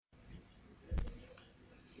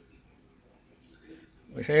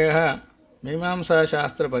विषयः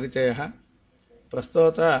मीमांसाशास्त्रपरिचयः।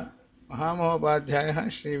 प्रस्तोत महामहोपाध्यायः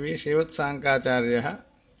श्री वी श्रीवत्साङ्काचार्यः,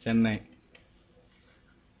 चेन्नै।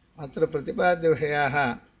 अत्र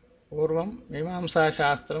प्रतिपाद्यविषयाः पूर्वं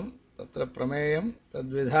मीमांसाशास्त्रं, तत्र प्रमेयं,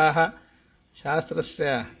 तद्विधाः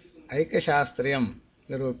शास्त्रस्य ऐक्यशास्त्र्यं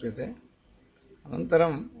निरूप्यते।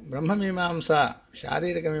 अनन्तरं ब्रह्ममीमांसा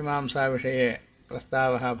शारीरिकमीमांसा विषये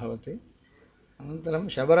प्रस्तावः भवति। अनन्तरं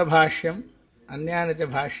शबरभाष्यम्, अन्यानि च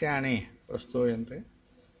भाष्याणि प्रस्तूयन्ते।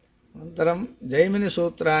 अनन्तरं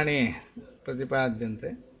जैमिनिसूत्राणि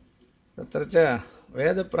प्रतिपाद्यन्ते। तत्र च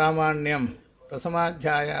वेदप्रामाण्यं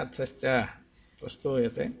प्रथमाध्यायार्थश्च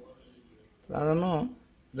प्रस्तूयते। तदनु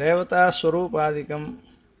देवतास्वरूपादिकं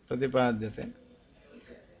प्रतिपाद्यते।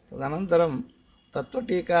 तदनन्तरं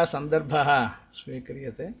तत्त्वटीकासन्दर्भः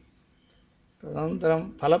स्वीक्रियते।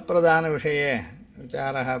 तदनन्तरं फलप्रदानविषये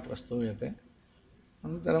विचारः प्रस्तूयते।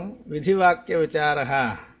 अनन्तरं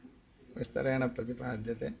विधिवाक्यविचारः विस्तरेण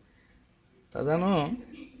प्रतिपाद्यते। तदनु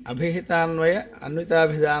अभिहितान्वय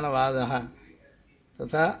अन्विताभिधानवादः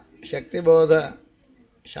तथा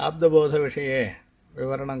शक्तिबोधशाब्दबोधविषये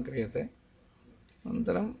विवरणं क्रियते।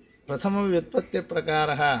 अनन्तरं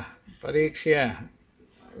प्रथमव्युत्पत्तिप्रकारः परीक्ष्य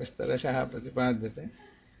विस्तरशः प्रतिपाद्यते।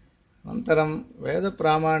 अनन्तरं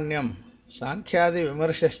वेदप्रामाण्यं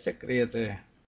साङ्ख्यादिविमर्शश्च क्रियते।